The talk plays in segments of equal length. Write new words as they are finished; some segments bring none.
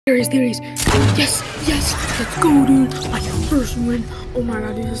There he is. Yes, let's go, dude. My first win. Oh my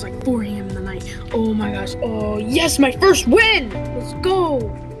god, dude, it's like 4 a.m. in the night. Oh my gosh. Oh, yes, my first win. Let's go.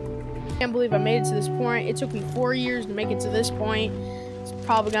 I can't believe I made it to this point. It took me 4 years to make it to this point. It's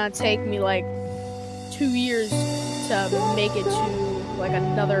probably gonna take me like 2 years to make it to like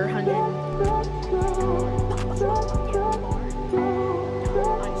another 100.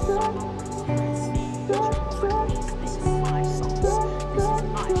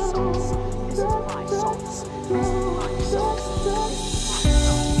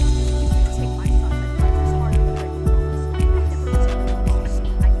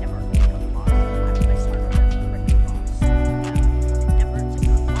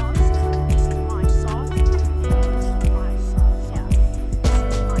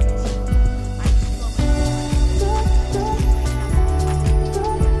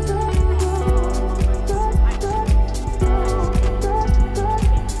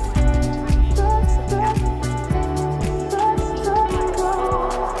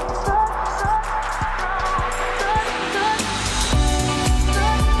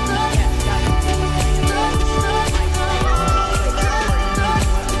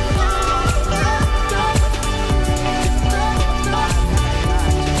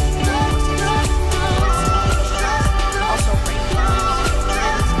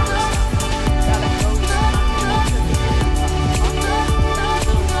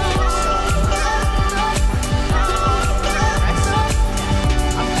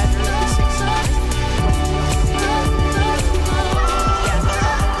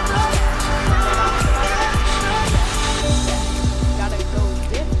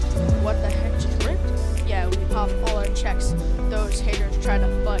 Checks. Those haters try to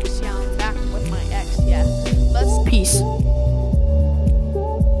flex. Yeah, I'm back with my ex. Yeah, peace.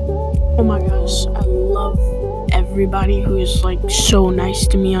 Oh my gosh, I love everybody who is like so nice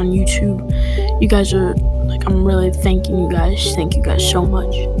to me on YouTube. You guys are like, I'm really thanking you guys. Thank you guys so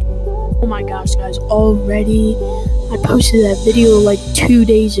much. Oh my gosh, guys, already I posted that video like 2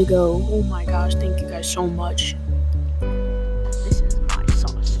 days ago. Oh my gosh, thank you guys so much.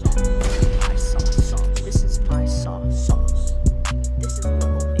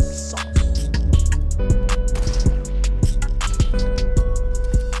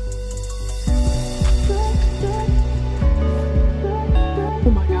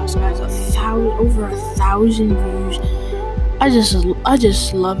 Over 1,000 views. I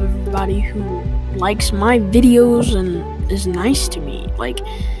just love everybody who likes my videos and is nice to me. Like,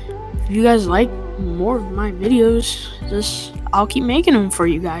 if you guys like more of my videos, I'll keep making them for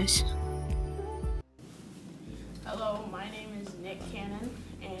you guys. Hello, my name is Nick Cannon,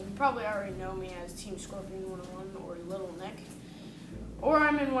 and you probably already know me as Team Scorpion 101 or Little Nick, or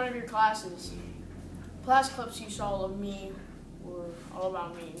I'm in one of your classes. Class clips you saw of me were all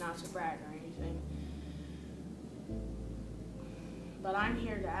about me, not to brag or anything. But I'm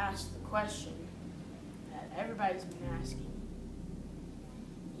here to ask the question that everybody's been asking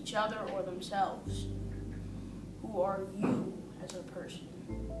each other or themselves. Who are you as a person?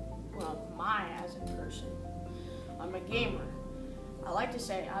 Well, am I as a person? I'm a gamer. I like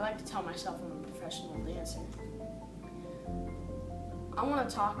to tell myself I'm a professional dancer. I want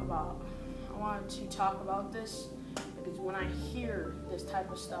to talk about this because when I hear this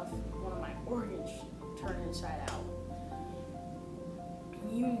type of stuff, one of my organs turn inside out.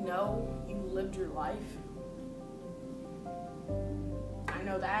 You know you lived your life. I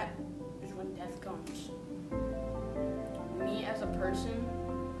know that is when death comes. Me as a person,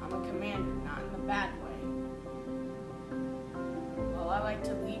 I'm a commander, not in a bad way. While I like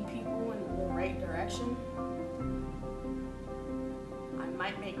to lead people in the right direction, I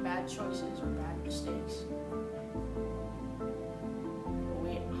might make bad choices or bad mistakes.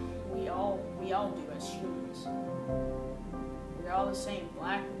 We all do as humans. We're all the same,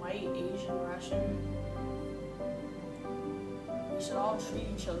 black, white, Asian, Russian. We should all treat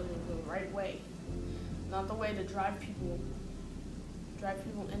each other the right way. Not the way to drive people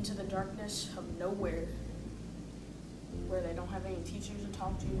into the darkness of nowhere, where they don't have any teachers to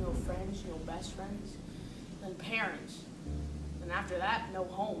talk to, no friends, no best friends, and parents. And after that, no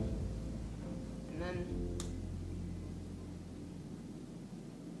home. And then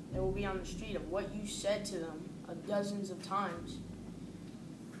they will be on the street of what you said to them dozens of times.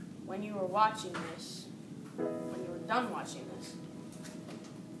 When you were watching this, when you were done watching this,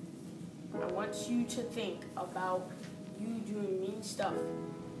 I want you to think about you doing mean stuff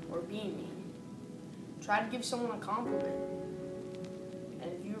or being mean. Try to give someone a compliment.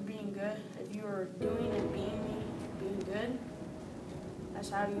 And if you're being good, if you're doing and being good, that's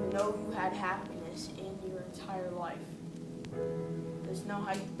how you know you had happiness in your entire life.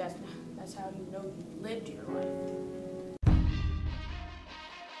 That's how you know you lived your life.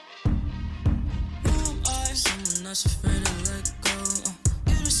 Someone that's afraid to let go.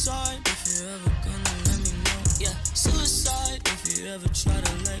 You decide if you're ever gonna let me know. Yeah, suicide if you ever try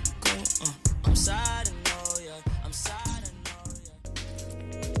to let go. I'm sad.